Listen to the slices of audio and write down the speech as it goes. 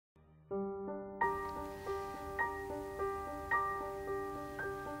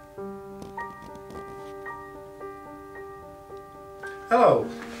Hello,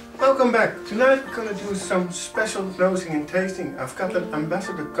 welcome back. Tonight we're going to do some special nosing and tasting. I've got an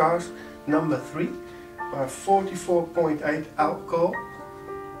Ambassador Cask number 3 by 44.8 alcohol.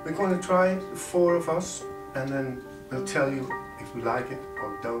 We're going to try it, the 4 of us, and then we'll tell you if we like it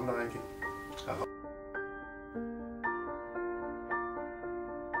or don't like it.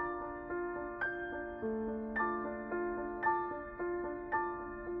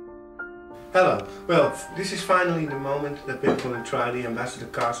 Hello, well, this is finally the moment that we're going to try the Ambassador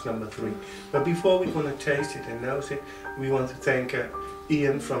Cask number 3. But before we're going to taste it and nose it, we want to thank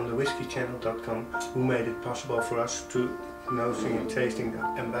Ian from the whiskychannel.com who made it possible for us to nosing and tasting the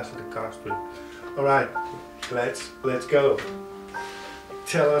Ambassador Cask 3. Alright, let's go.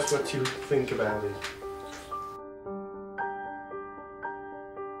 Tell us what you think about it.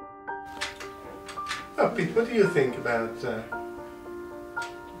 Oh, Pete, what do you think about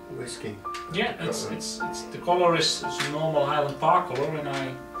whiskey? Yeah, it's the color is normal Highland Park color, and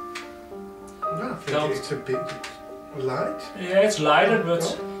I think it's a bit light. Yeah, it's lighter, but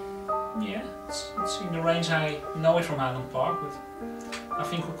yeah, it's in the range I know it from Highland Park. But I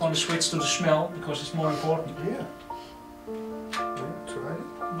think we're going to switch to the smell because it's more important. Yeah. Try it.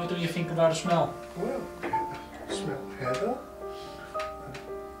 What do you think about the smell? Well, smell heather.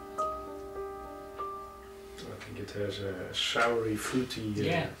 I think it has a soury, fruity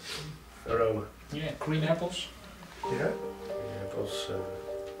aroma. Yeah, green apples. Yeah. Green apples,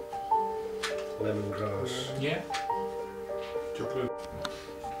 lemongrass. Yeah. Chocolate.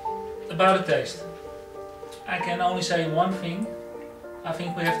 About the taste, I can only say one thing. I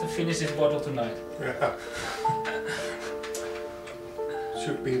think we have to finish this bottle tonight. Yeah.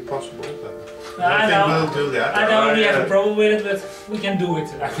 Should be impossible, but I think we'll do that. I know we have a problem with it, but we can do it,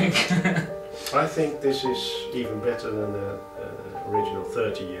 I think. I think this is even better than the original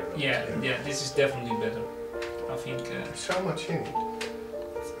 30-year. Yeah, this is definitely better. I think there's so much in it.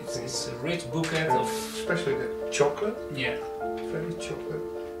 It's a rich bouquet of... Especially the chocolate. Yeah. Very chocolate.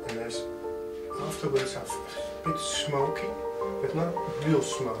 And there's afterwards a bit smoky, but not real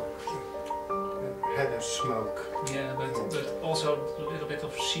smoke. Heather smoke. Yeah, but also a little bit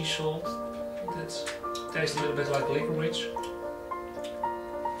of sea salt. That tastes a little bit like licorice.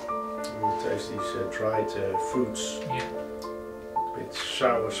 You taste these dried fruits. Yeah. A bit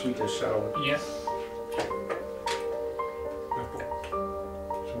sour, sweet and sour. Yeah.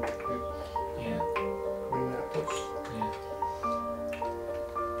 Yeah. Green apples. Yeah.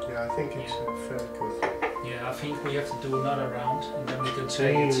 Yeah, I think it's very good. Yeah, I think we have to do another round and then we can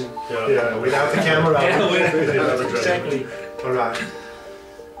say it. Yeah, without the camera. Yeah, exactly. Alright.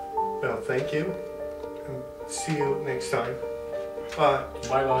 Well, thank you. And see you next time. Bye.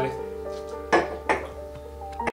 Bye bye.